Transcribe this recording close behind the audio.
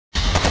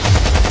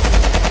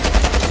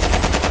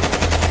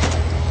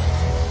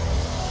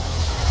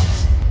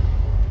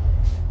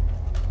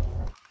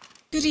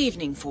Good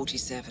evening,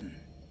 47.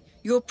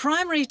 Your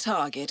primary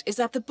target is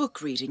at the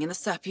book reading in the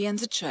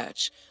Sapienza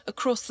Church,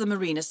 across the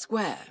Marina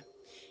Square.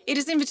 It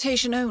is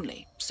invitation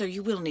only, so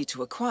you will need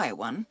to acquire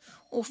one,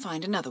 or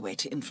find another way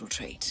to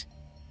infiltrate.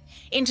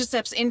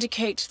 Intercepts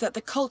indicate that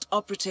the cult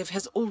operative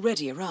has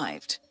already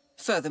arrived.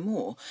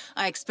 Furthermore,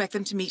 I expect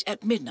them to meet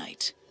at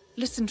midnight.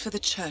 Listen for the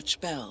church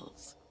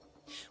bells.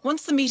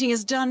 Once the meeting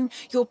is done,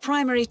 your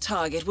primary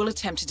target will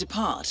attempt to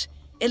depart.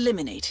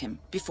 Eliminate him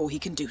before he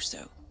can do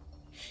so.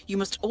 You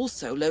must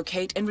also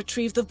locate and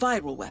retrieve the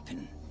viral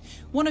weapon.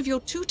 One of your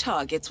 2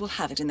 targets will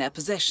have it in their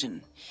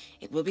possession.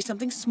 It will be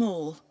something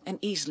small and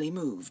easily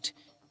moved.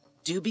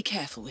 Do be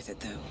careful with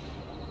it, though.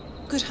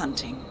 Good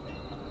hunting.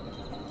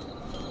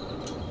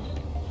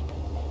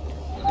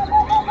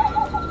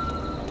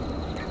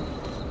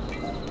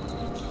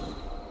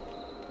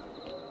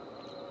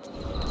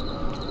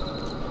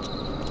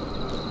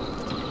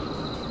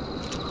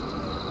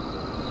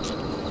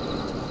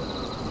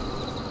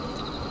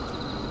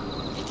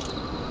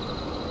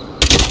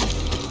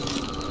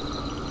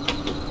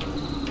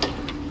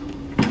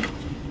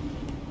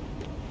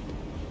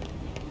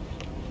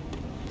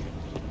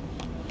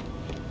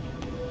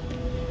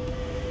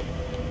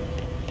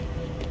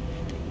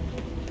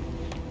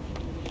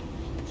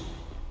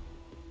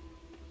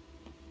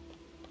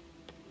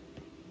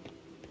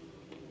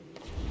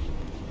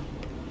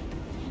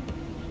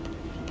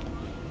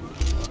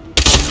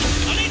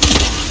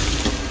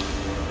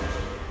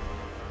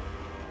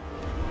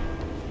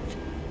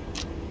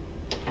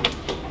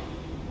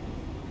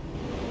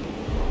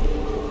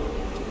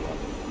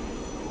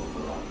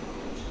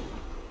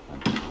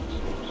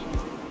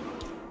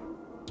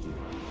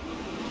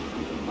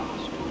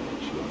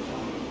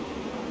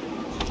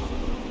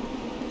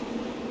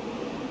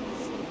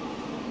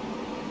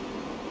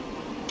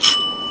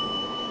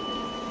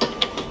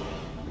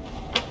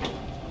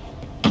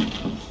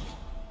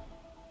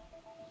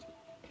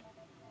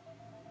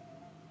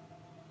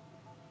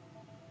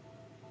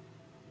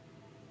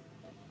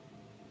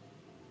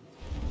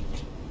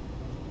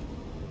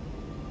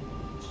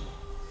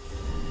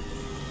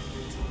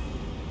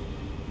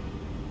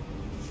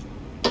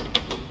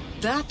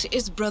 That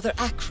is Brother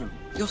Akram,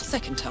 your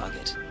second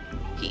target.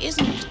 He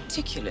isn't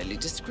particularly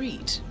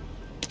discreet.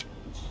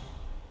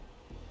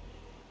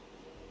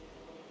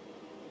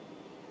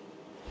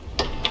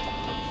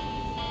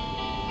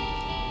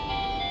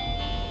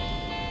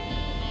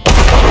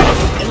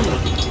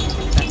 Eliminated.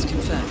 That's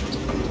confirmed.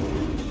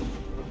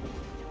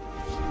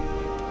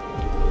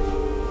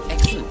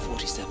 Excellent,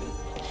 47.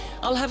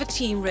 I'll have a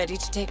team ready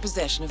to take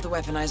possession of the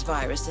weaponized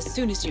virus as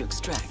soon as you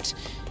extract.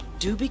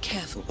 Do be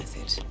careful with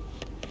it.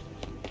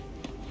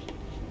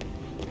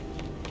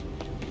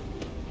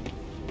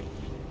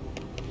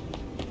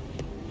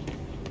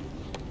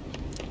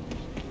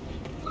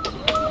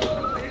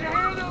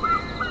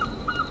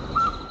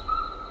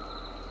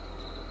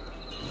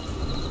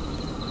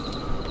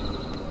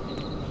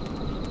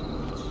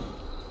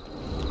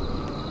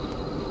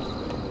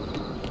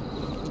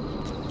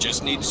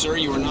 Just need, sir,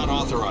 you are not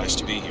authorized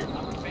to be here.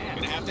 I'm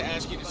gonna have to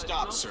ask you to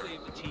stop, sir.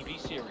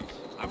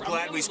 I'm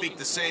glad we speak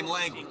the same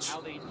language.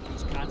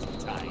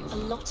 A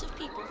lot of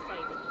people say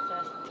that the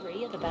first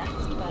 3 are the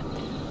best, but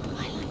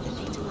I like the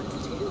later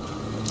ones too.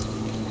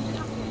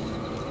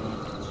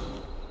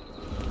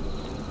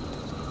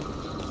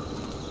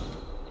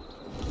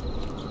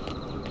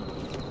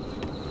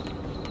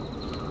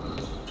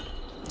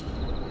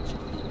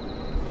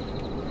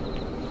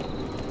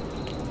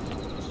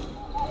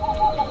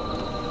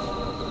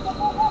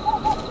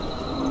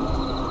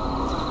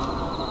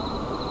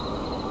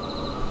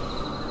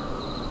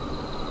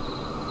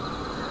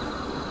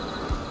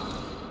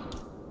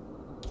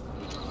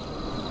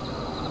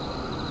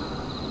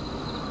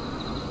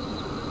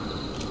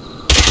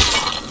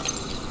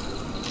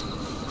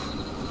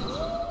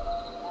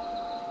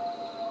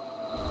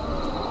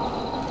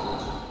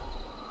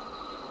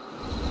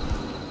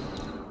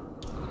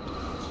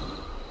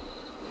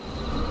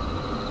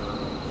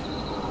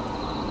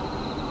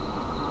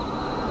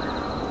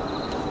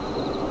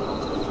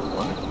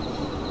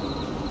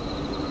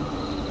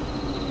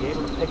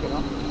 Pick it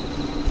up.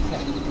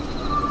 Okay.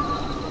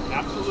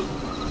 Absolutely.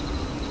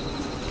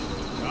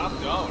 Top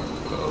dollar.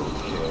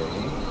 Okay.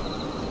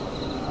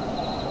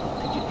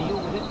 Could you deal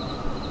with it?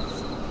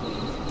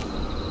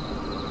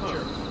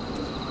 Sure.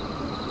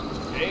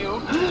 Hey-o.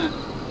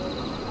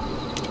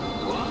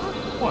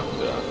 What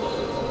the?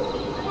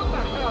 What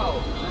the hell?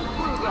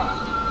 Who's that?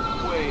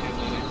 Wait a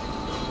minute.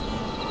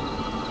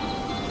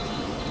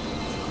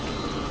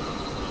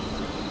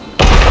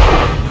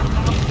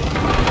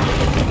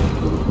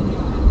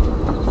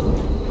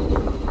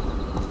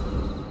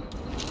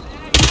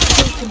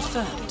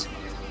 Confirmed.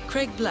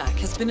 Craig Black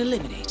has been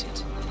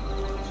eliminated.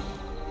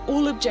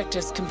 All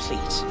objectives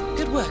complete.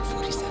 Good work,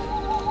 47.